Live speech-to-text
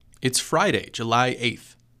It's Friday, July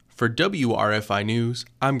 8th. For WRFI News,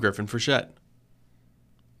 I'm Griffin Frechette.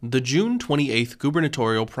 The June 28th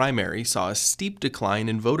gubernatorial primary saw a steep decline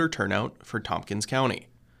in voter turnout for Tompkins County.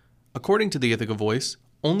 According to the Ithaca Voice,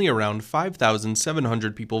 only around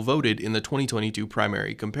 5,700 people voted in the 2022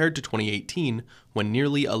 primary compared to 2018, when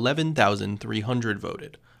nearly 11,300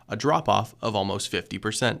 voted, a drop-off of almost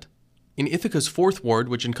 50%. In Ithaca's 4th Ward,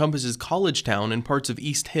 which encompasses Collegetown and parts of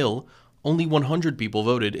East Hill, only 100 people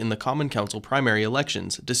voted in the Common Council primary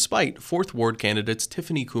elections, despite 4th Ward candidates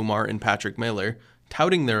Tiffany Kumar and Patrick Miller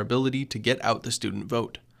touting their ability to get out the student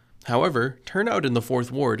vote. However, turnout in the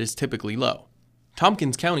 4th Ward is typically low.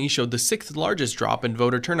 Tompkins County showed the 6th largest drop in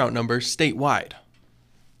voter turnout numbers statewide.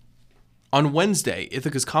 On Wednesday,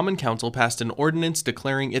 Ithaca's Common Council passed an ordinance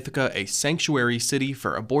declaring Ithaca a sanctuary city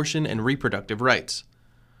for abortion and reproductive rights.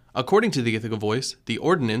 According to the Ithaca Voice, the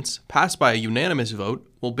ordinance, passed by a unanimous vote,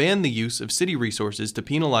 will ban the use of city resources to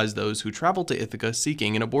penalize those who travel to Ithaca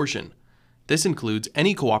seeking an abortion. This includes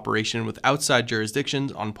any cooperation with outside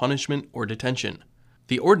jurisdictions on punishment or detention.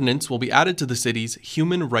 The ordinance will be added to the city's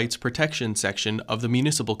Human Rights Protection section of the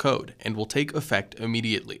Municipal Code and will take effect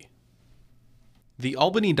immediately. The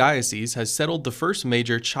Albany Diocese has settled the first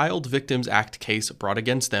major Child Victims Act case brought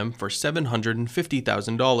against them for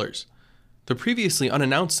 $750,000. The previously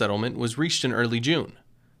unannounced settlement was reached in early June.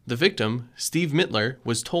 The victim, Steve Mittler,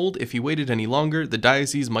 was told if he waited any longer, the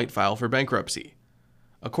diocese might file for bankruptcy.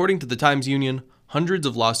 According to the Times-Union, hundreds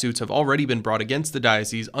of lawsuits have already been brought against the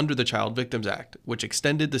diocese under the Child Victims Act, which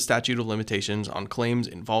extended the statute of limitations on claims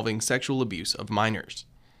involving sexual abuse of minors.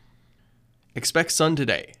 Expect sun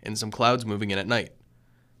today and some clouds moving in at night.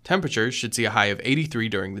 Temperatures should see a high of 83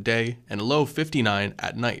 during the day and a low of 59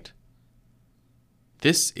 at night.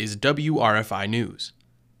 This is WRFI News.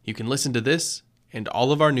 You can listen to this and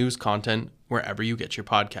all of our news content wherever you get your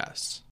podcasts.